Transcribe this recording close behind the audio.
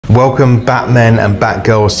Welcome Batmen and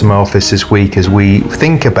Batgirls to my office this week as we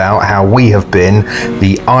think about how we have been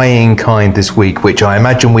the iron kind this week, which I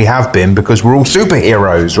imagine we have been because we're all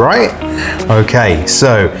superheroes, right? Okay,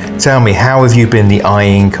 so tell me, how have you been the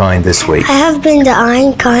iron kind this week? I have been the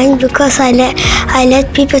iron kind because I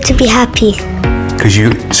let people to be happy.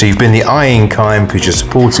 So you've been the iron kind because you're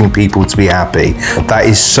supporting people to be happy. That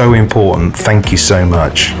is so important. Thank you so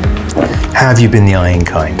much. How have you been the iron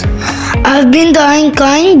kind? I've been the iron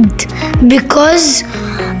kind because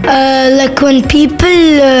like when people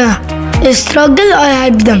struggle, I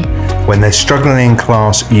help them. When they're struggling in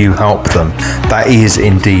class, you help them. That is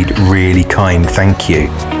indeed really kind. Thank you.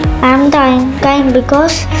 I'm the iron kind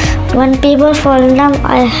because when people fall in love,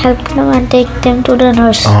 I help them and take them to the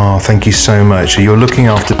nurse. Oh, thank you so much. So you're looking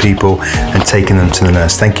after people and taking them to the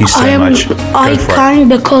nurse. Thank you so much. I kind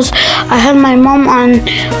because I help my mom on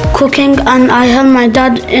cooking and I help my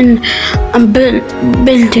dad in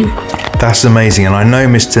building. That's amazing. And I know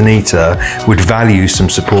Miss Tanita would value some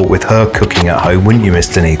support with her cooking at home, wouldn't you, Miss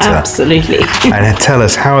Tanita? Absolutely. And tell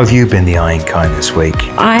us, how have you been the iron kind this week?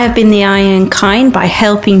 I have been the iron kind by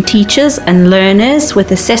helping teachers and learners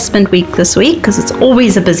with assessment week this week, because it's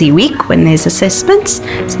always a busy week when there's assessments.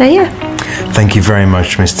 So yeah. Thank you very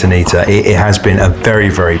much, Miss Tanita. It has been a very,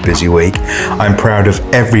 very busy week. I'm proud of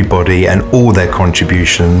everybody and all their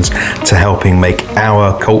contributions to helping make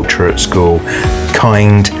our culture at school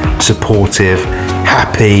kind, supportive,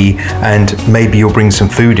 happy, and maybe you'll bring some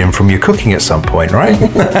food in from your cooking at some point, right?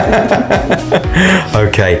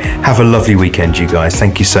 Okay, have a lovely weekend, you guys.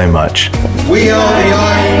 Thank you so much. We are the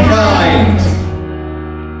Iron Kind.